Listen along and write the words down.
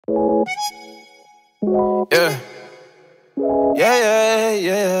Yeah. Yeah.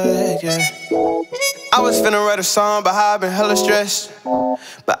 I was finna write a song about how I've been hella stressed,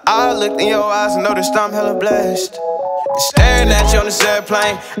 but I looked in your eyes and noticed I'm hella blessed. Staring at you on this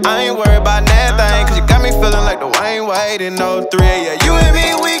airplane, I ain't worried about nothing, cause you got me feeling like the Wayne Wade in 03. Yeah, you and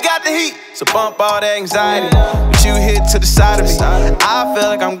me, we got the heat, so bump all that anxiety. But you hit to the side of me, I feel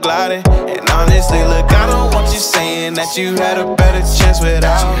like I'm gliding. And honestly, look, I don't want you saying that you had a better chance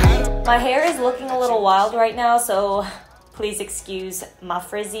without me. My hair is looking a little wild right now, so please excuse my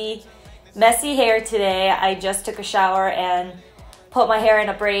frizzy, messy hair today. I just took a shower and put my hair in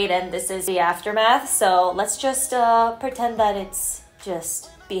a braid, and this is the aftermath, so let's just pretend that it's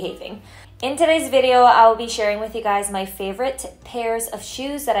just behaving. In today's video, I will be sharing with you guys my favorite pairs of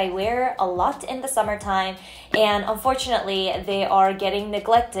shoes that I wear a lot in the summertime, and unfortunately, they are getting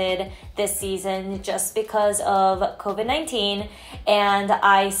neglected this season just because of COVID-19. And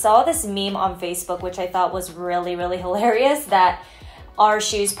I saw this meme on Facebook, which I thought was really, really hilarious, that our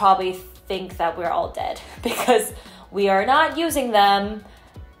shoes probably think that we're all dead because we are not using them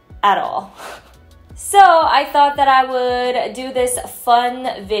at all. So I thought that I would do this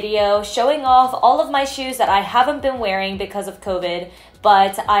fun video showing off all of my shoes that I haven't been wearing because of COVID,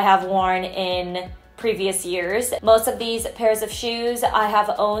 but I have worn in previous years. Most of these pairs of shoes I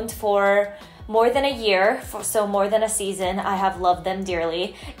have owned for more than a year, so more than a season. I have loved them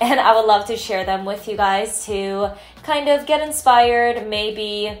dearly, and I would love to share them with you guys to kind of get inspired,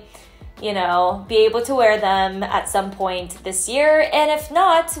 maybe, you know, be able to wear them at some point this year, and if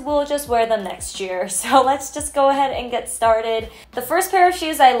not, we'll just wear them next year. So let's just go ahead and get started. The first pair of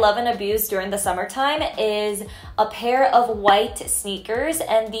shoes I love and abuse during the summertime is a pair of white sneakers,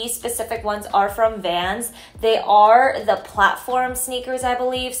 and these specific ones are from Vans. They are the platform sneakers, I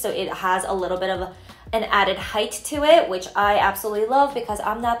believe, so it has a little bit of an added height to it, which I absolutely love because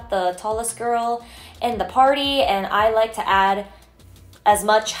I'm not the tallest girl in the party, and I like to add as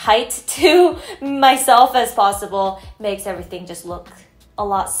much height to myself as possible. Makes everything just look a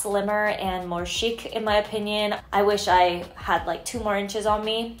lot slimmer and more chic, in my opinion. I wish I had like 2 more inches on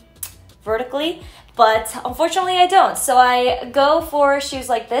me vertically, but unfortunately I don't. So I go for shoes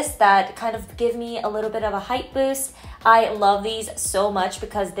like this that kind of give me a little bit of a height boost. I love these so much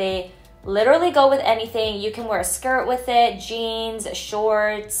because they literally go with anything. You can wear a skirt with it, jeans,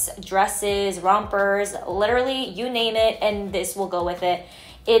 shorts, dresses, rompers, literally you name it, and this will go with it.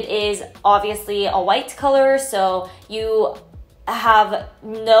 It is obviously a white color, so you have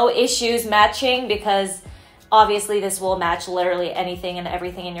no issues matching because obviously this will match literally anything and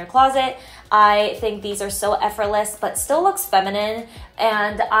everything in your closet. I think these are so effortless but still looks feminine,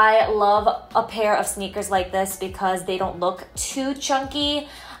 and I love a pair of sneakers like this because they don't look too chunky.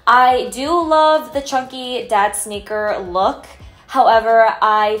 I do love the chunky dad sneaker look. However,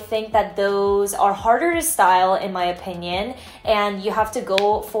 I think that those are harder to style in my opinion, and you have to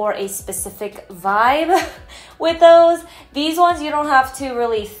go for a specific vibe with those. These ones you don't have to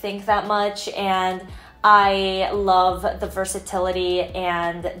really think that much, and I love the versatility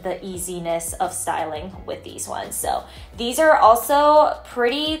and the easiness of styling with these ones. So these are also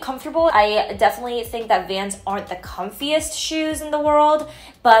pretty comfortable. I definitely think that Vans aren't the comfiest shoes in the world,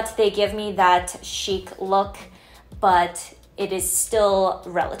 but they give me that chic look, but it is still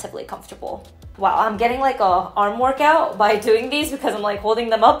relatively comfortable. Wow, I'm getting like a arm workout by doing these because I'm like holding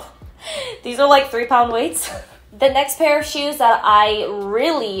them up. These are like 3-pound weights. The next pair of shoes that I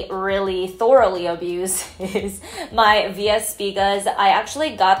really thoroughly abuse is my VS Spigas. I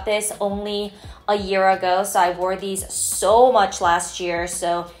actually got this only a year ago, so I wore these so much last year,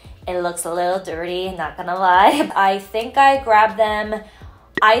 so it looks a little dirty, not gonna lie. I think I grabbed them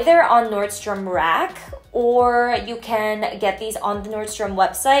either on Nordstrom Rack, or you can get these on the Nordstrom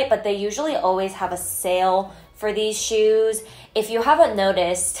website, but they usually always have a sale for these shoes. If you haven't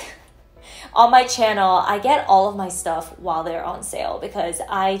noticed, on my channel, I get all of my stuff while they're on sale because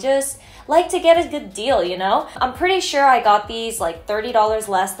I just like to get a good deal, you know? I'm pretty sure I got these like $30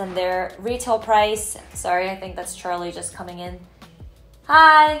 less than their retail price. Sorry, I think that's Charlie just coming in.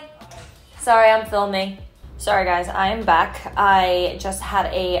 Hi! Sorry, I'm filming. Sorry guys, I'm back. I just had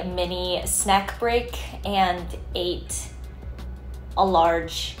a mini snack break and ate a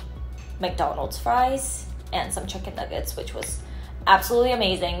large McDonald's fries and some chicken nuggets, which was absolutely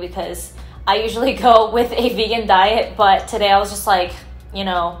amazing because I usually go with a vegan diet, but today I was just like, you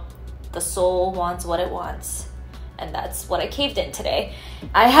know, the soul wants what it wants, and that's what I caved in today.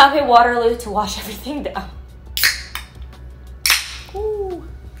 I have a Waterloo to wash everything down. Ooh.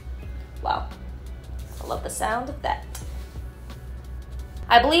 Wow, I love the sound of that.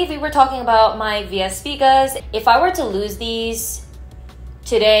 I believe we were talking about my VS Spigas. If I were to lose these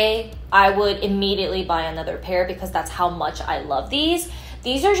today, I would immediately buy another pair because that's how much I love these.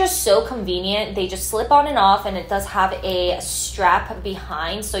 These are just so convenient. They just slip on and off, and it does have a strap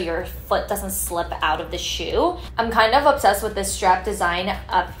behind so your foot doesn't slip out of the shoe. I'm kind of obsessed with this strap design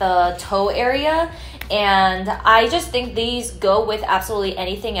at the toe area, and I just think these go with absolutely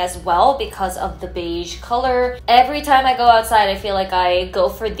anything as well because of the beige color. Every time I go outside, I feel like I go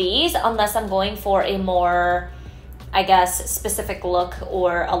for these unless I'm going for a more, I guess, specific look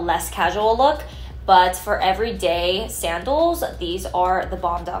or a less casual look. But for everyday sandals, these are the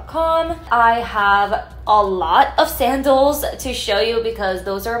bomb.com. I have a lot of sandals to show you because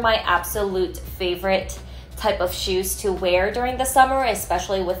those are my absolute favorite type of shoes to wear during the summer,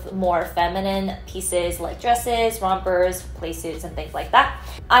 especially with more feminine pieces like dresses, rompers, playsuits, and things like that.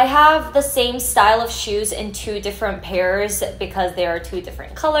 I have the same style of shoes in 2 different pairs because they are 2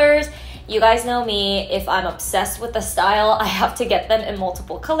 different colors. You guys know me, if I'm obsessed with the style, I have to get them in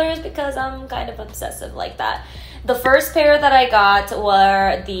multiple colors because I'm kind of obsessive like that. The first pair that I got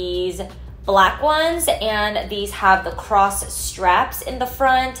were these black ones, and these have the cross straps in the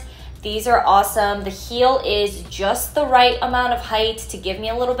front. These are awesome. The heel is just the right amount of height to give me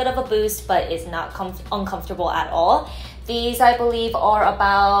a little bit of a boost, but is not uncomfortable at all. These, I believe, are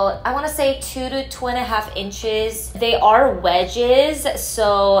about, I want to say 2 to 2.5 inches. They are wedges,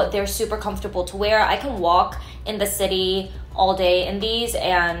 so they're super comfortable to wear. I can walk in the city all day in these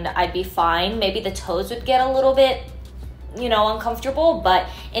and I'd be fine. Maybe the toes would get a little bit, you know, uncomfortable, but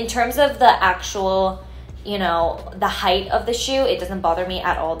in terms of the actual, you know, the height of the shoe, it doesn't bother me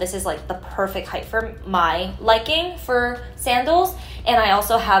at all. This is like the perfect height for my liking for sandals. And I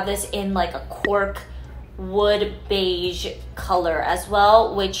also have this in like a cork wood beige color as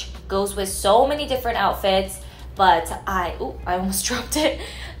well, which goes with so many different outfits. But I almost dropped it,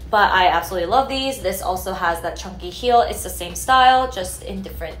 but I absolutely love these. This also has that chunky heel. It's the same style, just in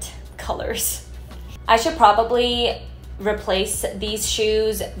different colors. I should probably replace these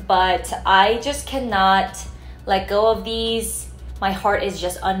shoes, but I just cannot let go of these. My heart is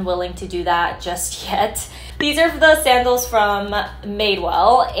just unwilling to do that just yet. These are the sandals from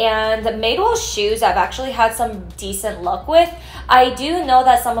Madewell, and Madewell shoes I've actually had some decent luck with. I do know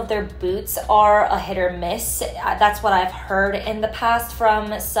that some of their boots are a hit or miss. That's what I've heard in the past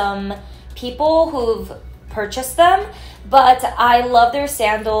from some people who've purchased them, but I love their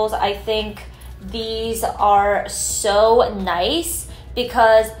sandals. I think these are so nice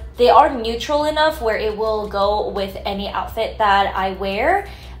because they are neutral enough where it will go with any outfit that I wear,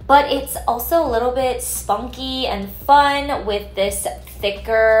 but it's also a little bit spunky and fun with this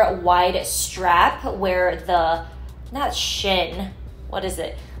thicker wide strap where the, not shin, what is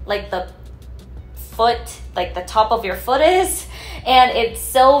it? Like the foot, like the top of your foot is, and it's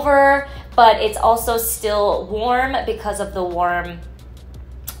silver, but it's also still warm because of the warm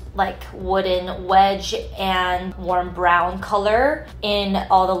like wooden wedge and warm brown color in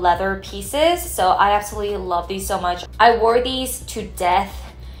all the leather pieces. So I absolutely love these so much. I wore these to death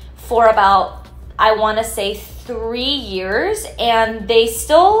for about, I want to say 3 years, and they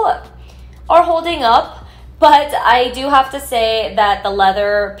still are holding up. But I do have to say that the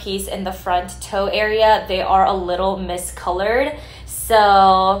leather piece in the front toe area, they are a little miscolored.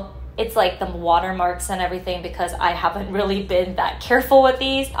 So it's like the watermarks and everything because I haven't really been that careful with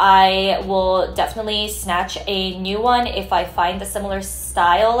these. I will definitely snatch a new one if I find a similar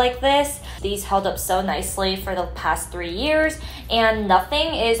style like this. These held up so nicely for the past 3 years, and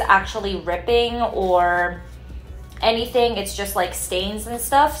nothing is actually ripping or anything. It's just like stains and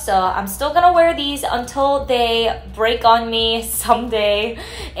stuff. So I'm still gonna wear these until they break on me someday,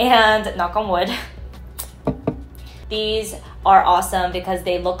 and knock on wood. These are awesome because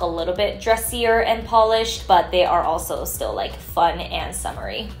they look a little bit dressier and polished, but they are also still like fun and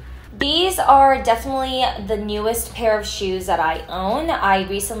summery. These are definitely the newest pair of shoes that I own. I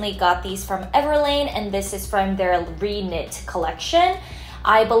recently got these from Everlane, and this is from their reknit collection.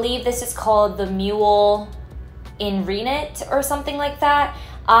 I believe this is called the Mule in reknit or something like that.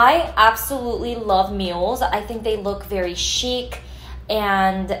 I absolutely love mules. I think they look very chic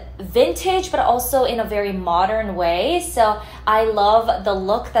and vintage, but also in a very modern way. So I love the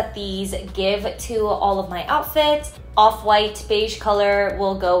look that these give to all of my outfits. Off-white beige color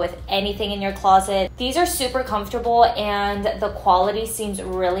will go with anything in your closet. These are super comfortable and the quality seems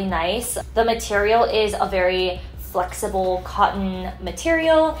really nice. The material is a very flexible cotton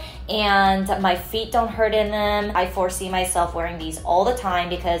material, and my feet don't hurt in them. I foresee myself wearing these all the time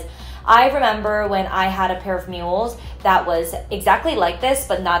because I remember when I had a pair of mules that was exactly like this,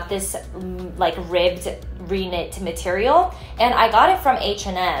 but not this like ribbed reknit material, and I got it from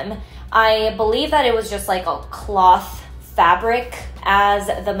H&M. I believe that it was just like a cloth fabric as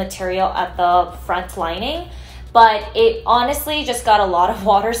the material at the front lining, but it honestly just got a lot of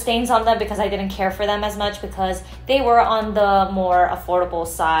water stains on them because I didn't care for them as much because they were on the more affordable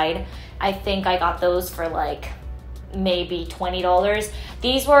side. I think I got those for like maybe $20.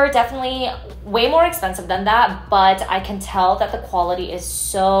 These were definitely way more expensive than that, but I can tell that the quality is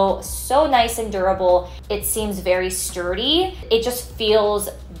so nice and durable. It seems very sturdy. It just feels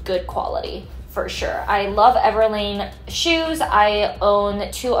good quality for sure. I love Everlane shoes. I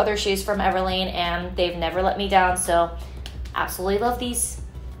own 2 other shoes from Everlane and they've never let me down, so absolutely love these.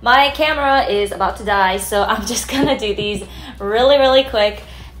 My camera is about to die, so I'm just gonna do these really quick.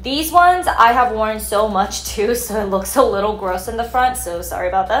 These ones I have worn so much too, so it looks a little gross in the front, so sorry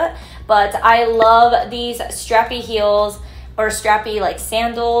about that. But I love these strappy heels or strappy like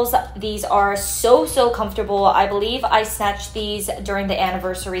sandals. These are so comfortable. I believe I snatched these during the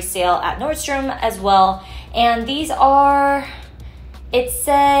anniversary sale at Nordstrom as well. And these are, it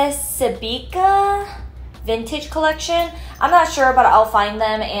says Spiga vintage collection. I'm not sure, but I'll find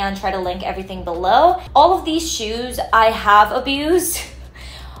them and try to link everything below. All of these shoes I have abused,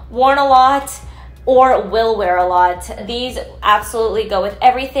 worn a lot, or will wear a lot. These absolutely go with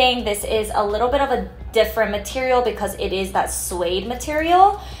everything. This is a little bit of a different material because it is that suede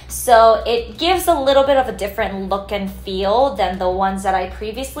material, so it gives a little bit of a different look and feel than the ones that I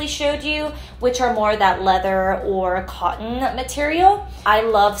previously showed you, which are more that leather or cotton material. I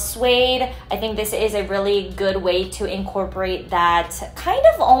love suede. I think this is a really good way to incorporate that kind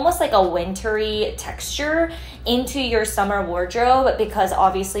of almost like a wintry texture into your summer wardrobe, because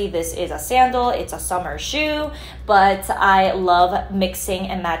obviously this is a sandal, it's a summer shoe, but I love mixing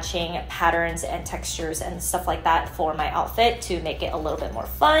and matching patterns and textures and stuff like that for my outfit to make it a little bit more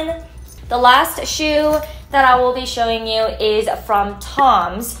fun. The last shoe that I will be showing you is from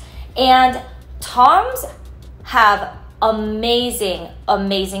Tom's, and Tom's have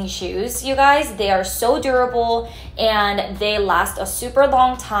amazing shoes, you guys. They are so durable and they last a super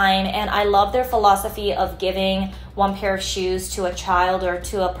long time, and I love their philosophy of giving one pair of shoes to a child or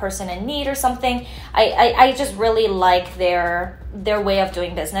to a person in need or something. I just really like their way of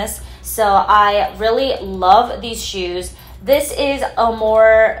doing business, so I really love these shoes. This is a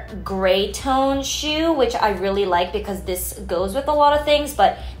more gray tone shoe, which I really like because this goes with a lot of things,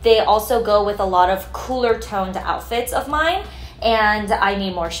 but they also go with a lot of cooler toned outfits of mine. And I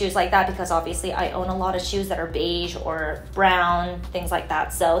need more shoes like that because obviously I own a lot of shoes that are beige or brown, things like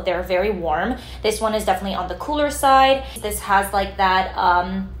that. So they're very warm. This one is definitely on the cooler side. This has like that,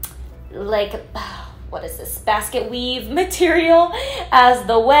 what is this, basket weave material as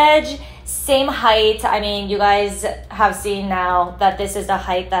the wedge. Same height. I mean, you guys have seen now that this is the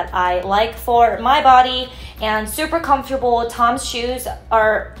height that I like for my body, and super comfortable. Tom's shoes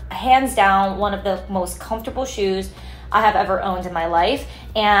are hands down one of the most comfortable shoes I have ever owned in my life,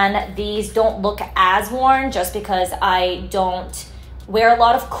 and these don't look as worn just because I don't wear a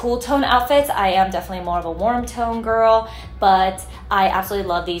lot of cool tone outfits. I am definitely more of a warm tone girl, but I absolutely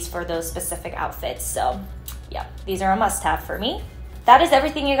love these for those specific outfits. So yeah, these are a must-have for me. That is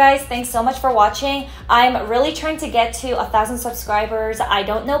everything, you guys. Thanks so much for watching. I'm really trying to get to 1,000 subscribers. I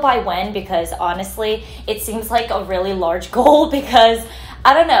don't know by when, because honestly, it seems like a really large goal, because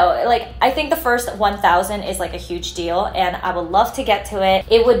I don't know, like, I think the first 1,000 is like a huge deal, and I would love to get to it.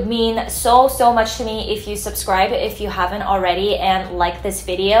 It would mean so much to me if you subscribe, if you haven't already, and like this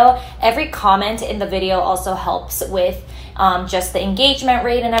video. Every comment in the video also helps with just the engagement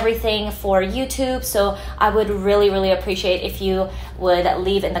rate and everything for YouTube. So I would really appreciate if you would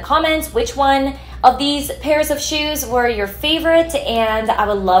leave in the comments which one of these pairs of shoes were your favorite, and I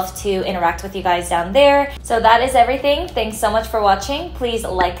would love to interact with you guys down there. So that is everything. Thanks so much for watching. Please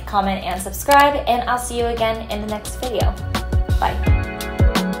like, comment, and subscribe, and I'll see you again in the next video. Bye.